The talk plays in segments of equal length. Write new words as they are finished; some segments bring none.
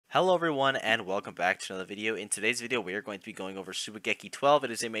Hello everyone and welcome back to another video. In today's video we are going to be going over Subageki 12.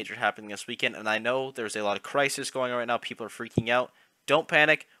 It is a major happening this weekend and I know there's a lot of crisis going on right now. People are freaking out. Don't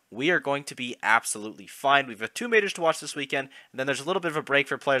panic. We are going to be absolutely fine. We've got two majors to watch this weekend and then there's a little bit of a break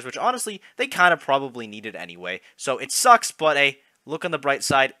for players which honestly they kind of probably needed anyway. So it sucks, but a look on the bright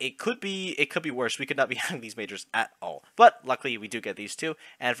side. It could be worse. We could not be having these majors at all. But luckily we do get these two.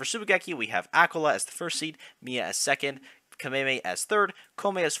 And for Subageki we have Aquila as the first seed, Mia as second, Kameme as third,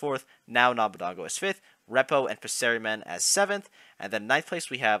 Kome as fourth, now Nabadongo as fifth, Repo and Passeriman as seventh, and then ninth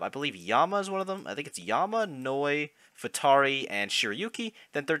place we have, I believe Yama is one of them. I think it's Yama, Noi, Futari, and Shiryuki.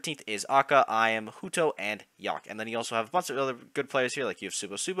 Then 13th is Aka, Iam, Huto, and Yak. And then you also have a bunch of other good players here, like you have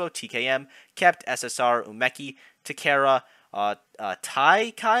Subo, TKM, Kept, SSR, Umeki, Takara,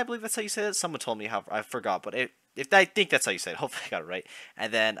 Tai Kai, I believe that's how you say it. Someone told me how, I forgot, but I think that's how you say it. Hopefully I got it right.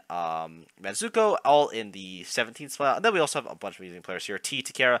 And then Manzuko, all in the 17th spot. And then we also have a bunch of amazing players here.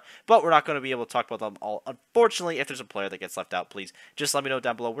 Takara, but we're not going to be able to talk about them all. Unfortunately, if there's a player that gets left out, please just let me know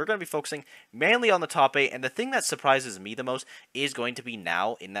down below. We're going to be focusing mainly on the top 8. And the thing that surprises me the most is going to be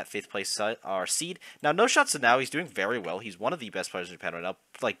Now in that 5th place seed. Now, no shots to Now. He's doing very well. He's one of the best players in Japan right now.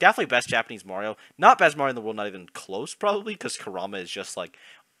 Like, definitely best Japanese Mario. Not best Mario in the world, not even close, probably, because Kurama is just, like,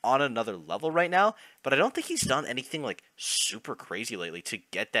 on another level right now, but I don't think he's done anything like super crazy lately to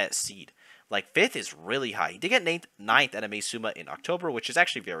get that seed. Like 5th is really high. He did get 9th at Amesuma in October, which is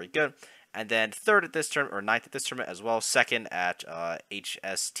actually very good. And then 3rd at this tournament, or 9th at this tournament as well. 2nd at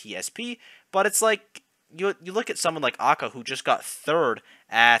HSTSP. But it's like you look at someone like Aka who just got 3rd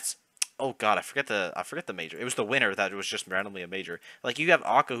at, oh god, I forget the major. It was the winner that was just randomly a major. Like you have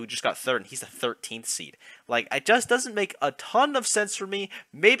Aka who just got 3rd and he's the 13th seed. Like it just doesn't make a ton of sense for me.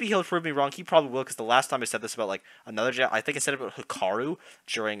 Maybe he'll prove me wrong. He probably will, because the last time I said this about like another I think I said about Hikaru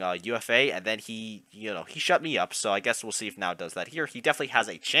during UFA, and then he shut me up. So I guess we'll see if Now does that here. He definitely has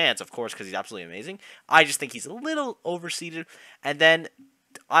a chance, of course, because he's absolutely amazing. I just think he's a little overseeded. And then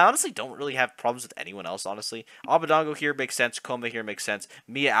I honestly don't really have problems with anyone else, honestly. Abadongo here makes sense. Kome here makes sense.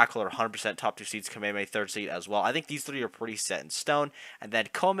 Mia Aquila are 100% top 2 seeds. Kameme 3rd seed as well. I think these 3 are pretty set in stone. And then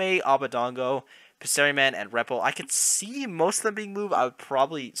Kome, Abadongo, Passeriman, and Repo. I could see most of them being moved. I would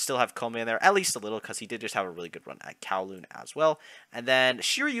probably still have Kome in there, at least a little, because he did just have a really good run at Kowloon as well. And then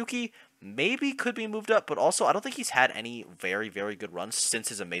Shiryuki maybe could be moved up, but also I don't think he's had any very, very good runs since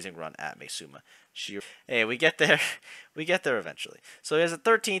his amazing run at Mesuma. Hey, we get there. We get there eventually. So he has a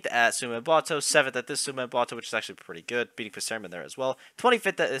 13th at Suma Bato, 7th at this Suma Bato, which is actually pretty good, beating Passeriman there as well. 25th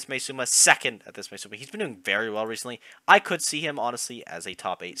at this Mesuma, 2nd at this Mesuma. He's been doing very well recently. I could see him, honestly, as a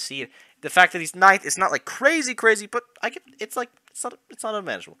top 8 seed. The fact that he's 9th is not like crazy, but it's not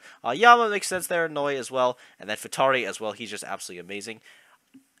unmanageable. Yama makes sense there, Noi as well, and then Futari as well. He's just absolutely amazing.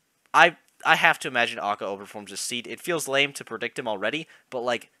 I have to imagine Aka overperforms his seed. It feels lame to predict him already, but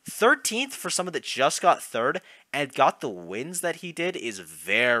like 13th for someone that just got 3rd and got the wins that he did is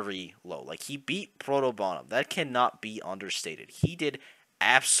very low. Like he beat Proto Bonum. That cannot be understated. He did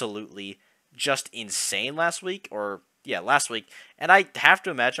absolutely just insane last week, last week. And I have to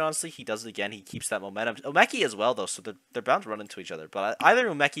imagine, honestly, he does it again. He keeps that momentum. Umeki as well, though, so they're bound to run into each other. But either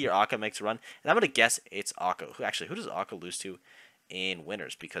Umeki or Aka makes a run, and I'm going to guess it's Aka. Who does Aka lose to in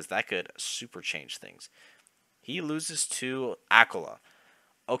winners? Because that could super change things. He loses to Aquila.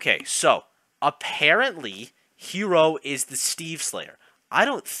 Okay, so apparently Hero is the Steve Slayer. I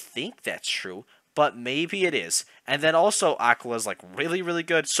don't think that's true, but maybe it is. And then also Aquila's like really, really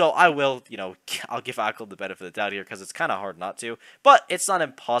good. So I will, I'll give Aquila the benefit of the doubt here because it's kind of hard not to. But it's not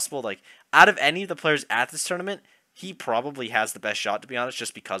impossible. Like out of any of the players at this tournament, he probably has the best shot, to be honest,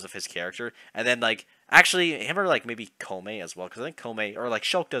 just because of his character. And then like actually, him or like maybe Kome as well, because I think Kome or like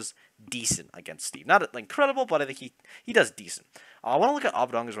Shulk does decent against Steve. Not incredible, but I think he does decent. I want to look at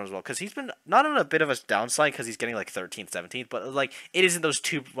Abadongo's run as well, because he's been not on a bit of a downside because he's getting like 13th, 17th, but like it isn't those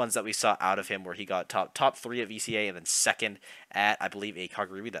 2 ones that we saw out of him where he got top 3 at VCA and then 2nd at, I believe, a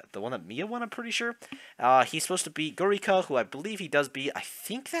Kagurumi, the one that Mia won, I'm pretty sure. He's supposed to beat Gorika, who I believe he does beat. I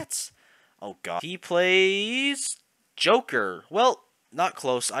think that's, oh god, he plays Joker. Well, not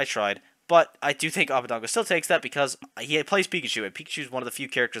close. I tried. But I do think Abadongo still takes that because he plays Pikachu, and Pikachu is one of the few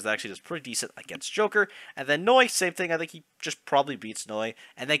characters that actually does pretty decent against Joker. And then Noi, same thing. I think he just probably beats Noi.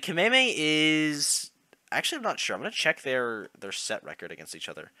 And then Kameme is... Actually, I'm not sure. I'm going to check their set record against each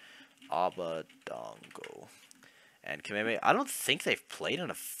other. Abadongo and Kameme. I don't think they've played in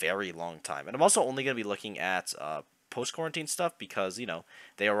a very long time. And I'm also only going to be looking at post-quarantine stuff because,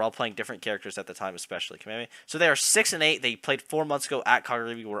 they are all playing different characters at the time, especially Kameme. So they are 6-8. They played 4 months ago at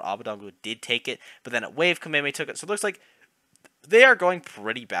Kagurumi where Abadongo did take it, but then at Wave, Kameme took it. So it looks like they are going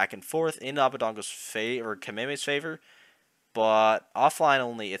pretty back and forth in Abadongo's favor, or Kameme's favor. but offline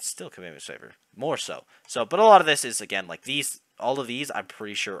only, it's still Kamehameha's favor. More so. But a lot of this is, again, like all of these, I'm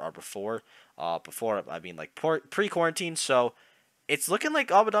pretty sure are before, I mean, like, pre-quarantine, so it's looking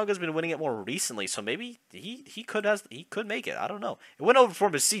like Abadonga's been winning it more recently, so maybe he could make it. I don't know. It wouldn't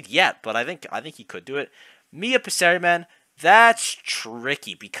overperform his seed yet, but I think he could do it. Mia Passeriman, that's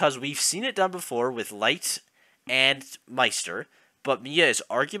tricky because we've seen it done before with Light and Meister, but Mia is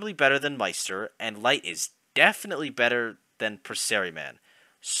arguably better than Meister, and Light is definitely better than Passeriman.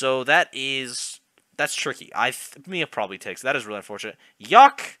 So that's tricky. Mia probably takes. That is really unfortunate.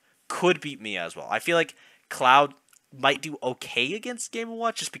 Yuck could beat Mia as well. I feel like Cloud might do okay against Game &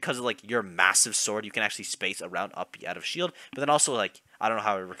 Watch just because of like your massive sword. You can actually space around up out of shield, but then also like I don't know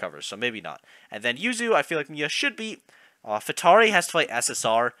how it recovers, so maybe not. And then Yuzu, I feel like Mia should beat. Fitari has to fight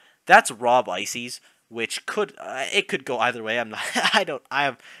SSR. That's Rob Ices, which could it could go either way. I'm not.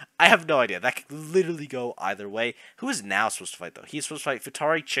 I have no idea. That could literally go either way. Who is now supposed to fight though? He's supposed to fight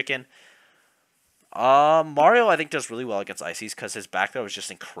Fitari, Chicken. Mario, I think, does really well against Ices because his back throw is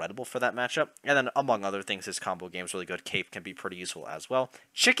just incredible for that matchup. And then, among other things, his combo game is really good. Cape can be pretty useful as well.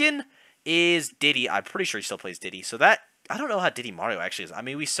 Chicken is Diddy. I'm pretty sure he still plays Diddy. So that, I don't know how Diddy Mario actually is. I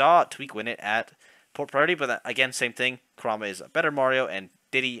mean, we saw Tweak win it at Port Priority, but again, same thing. Kurama is a better Mario, and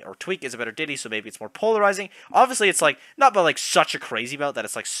Diddy, or Tweak is a better Diddy, so maybe it's more polarizing. Obviously, it's like, not by like such a crazy amount that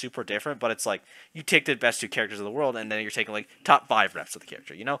it's like super different, but it's like, you take the best two characters of the world, and then you're taking like top 5 reps of the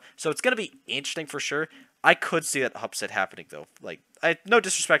character, you know? So it's going to be interesting for sure. I could see that upset happening, though. Like, no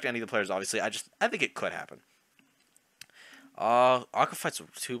disrespect to any of the players, obviously. I think it could happen. Aqua fights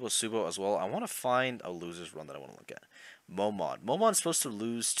Subo as well. I want to find a loser's run that I want to look at. Momon's supposed to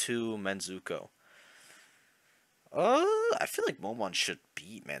lose to Manzuko. I feel like Momon should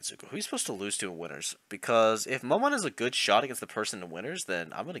beat Manzuko. Who he's supposed to lose to in winners? Because if Momon is a good shot against the person in winners,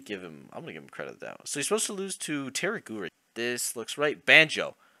 then I'm gonna give him credit down. So he's supposed to lose to Teriguri. This looks right.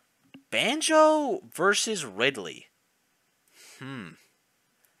 Banjo versus Ridley. On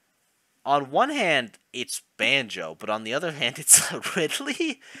one hand, it's Banjo, but on the other hand, it's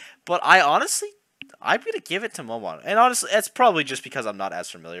Ridley. But I'm going to give it to Momon. And honestly, it's probably just because I'm not as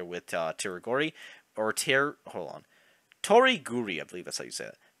familiar with Teriguri. Toriguri, I believe that's how you say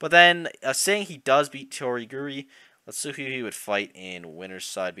it. But then, saying he does beat Toriguri, let's see who he would fight in winner's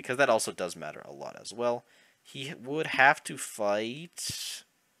side, because that also does matter a lot as well. He would have to fight...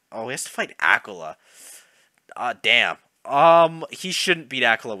 Oh, he has to fight Aquila. Damn. He shouldn't beat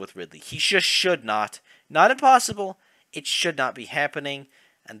Aquila with Ridley. He just should not. Not impossible. It should not be happening.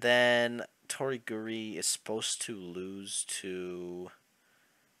 And then Toriguri is supposed to lose to...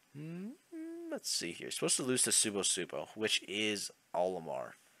 let's see here. He's supposed to lose to Subo, which is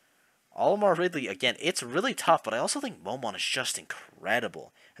Olimar. Olimar Ridley, again, it's really tough, but I also think Momon is just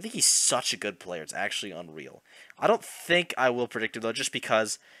incredible. I think he's such a good player. It's actually unreal. I don't think I will predict him, though, just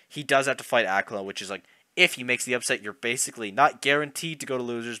because he does have to fight Aquila, which is like, if he makes the upset, you're basically not guaranteed to go to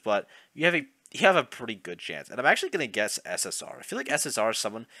losers, but you have a pretty good chance. And I'm actually going to guess SSR. I feel like SSR is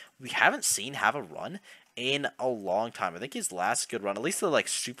someone we haven't seen have a run in a long time. I think his last good run, at least the like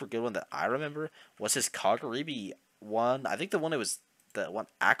super good one that I remember, was his Kagaribi one. I think the one the one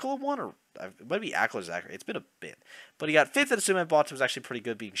Aquila won, or it might be Aquila's accurate. It's been a bit. But he got 5th at the Suman Bato, was actually pretty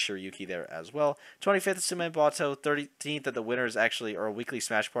good, beating Shiryuki there as well. 25th at Suman Bato, 13th at the winners, actually, or a weekly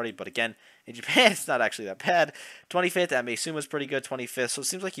Smash Party, but again, in Japan, it's not actually that bad. 25th at Meisuma's pretty good, 25th, so it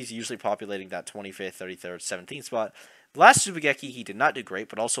seems like he's usually populating that 25th, 33rd, 17th spot. The last Tsubigeki, he did not do great,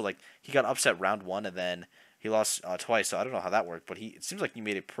 but also, like, he got upset round 1, and then he lost twice, so I don't know how that worked, but it seems like he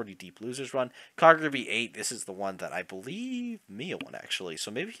made a pretty deep losers run. Kagaribi 8, this is the one that I believe Mia won, actually,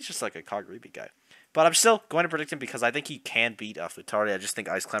 so maybe he's just like a Kagaribi guy. But I'm still going to predict him because I think he can beat Futari. I just think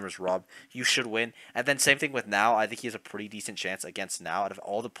Ice Climber's Rob, you should win. And then same thing with Now. I think he has a pretty decent chance against Now. Out of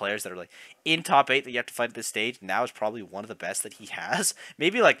all the players that are like in top 8 that you have to fight at this stage, Now is probably one of the best that he has.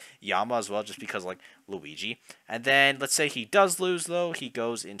 Maybe like Yama as well, just because like Luigi. And then let's say he does lose, though. He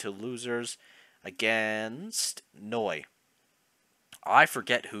goes into losers against Noi. I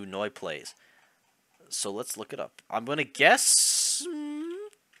forget who Noi plays. So let's look it up. I'm going to guess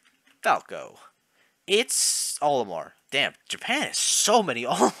Falco. It's Olimar. Damn, Japan has so many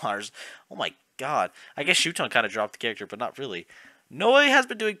Olimars. Oh my god. I guess Shuton kind of dropped the character, but not really. Noi has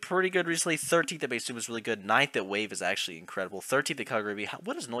been doing pretty good recently. 13th at Meisuma is really good. 9th at Wave is actually incredible. 13th at Kagaribi.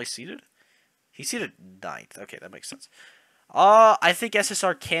 What is Noi seated? He's seated 9th. Okay, that makes sense. I think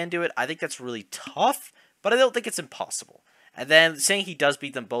SSR can do it. I think that's really tough, but I don't think it's impossible. And then, saying he does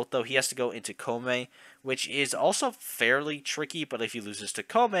beat them both, though, he has to go into Kome, which is also fairly tricky, but if he loses to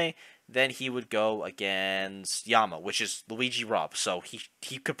Kome, then he would go against Yama, which is Luigi Rob. So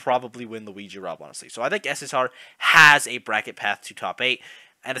he could probably win Luigi Rob, honestly. So I think SSR has a bracket path to top 8.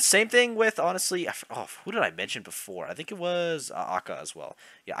 And the same thing with, honestly, who did I mention before? I think it was Aka as well.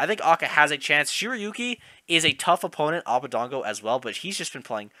 Yeah, I think Aka has a chance. Shiryuki is a tough opponent, Abadongo as well, but he's just been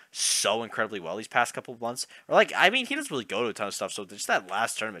playing so incredibly well these past couple of months. Or, like, I mean, he doesn't really go to a ton of stuff, so just that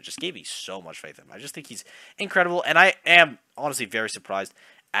last tournament just gave me so much faith in him. I just think he's incredible, and I am, honestly, very surprised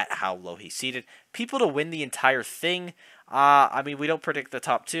at how low he's seated. People to win the entire thing, I mean, we don't predict the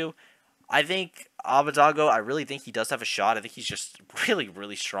top 2. I think Abadago, I really think he does have a shot. I think he's just really,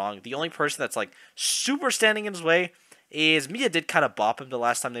 really strong. The only person that's, like, super standing in his way is Mia did kind of bop him the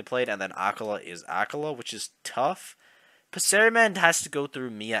last time they played, and then Akala is Akala, which is tough. Passeriman has to go through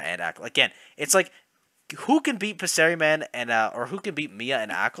Mia and Akala. Again, it's like, who can beat Passeriman and, or who can beat Mia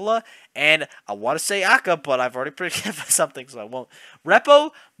and Akala? And I want to say Aka, but I've already predicted something, so I won't.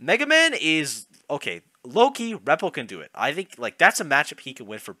 Repo, Mega Man is, okay, low-key, Repo can do it. I think, like, that's a matchup he can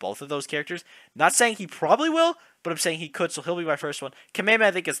win for both of those characters. Not saying he probably will, but I'm saying he could, so he'll be my first one. Kamehameha,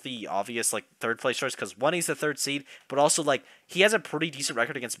 I think, is the obvious, like, third-place choice, because, one, he's the 3rd seed, but also, like, he has a pretty decent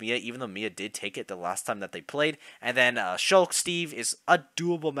record against Mia, even though Mia did take it the last time that they played. And then Shulk Steve is a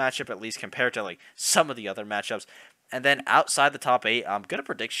doable matchup, at least, compared to, like, some of the other matchups. And then outside the top 8, I'm going to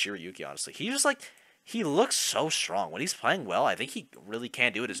predict Shiryuki, honestly. He just, like, he looks so strong. When he's playing well, I think he really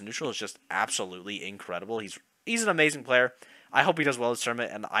can do it. His neutral is just absolutely incredible. He's an amazing player. I hope he does well this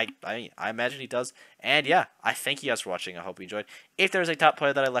tournament, and I imagine he does. And yeah, I thank you guys for watching. I hope you enjoyed. If there's a top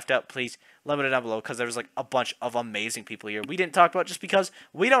player that I left out, please let me know down below, because there's like a bunch of amazing people here we didn't talk about just because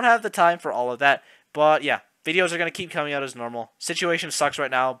we don't have the time for all of that. But yeah, videos are going to keep coming out as normal. Situation sucks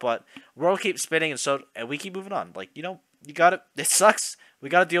right now, but world keeps spinning, and we keep moving on. Like, you know, you got it. It sucks. We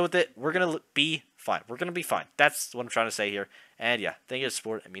got to deal with it. We're going to be fine. We're going to be fine. That's what I'm trying to say here. And yeah, thank you for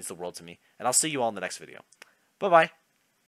support. It means the world to me. And I'll see you all in the next video. Bye-bye.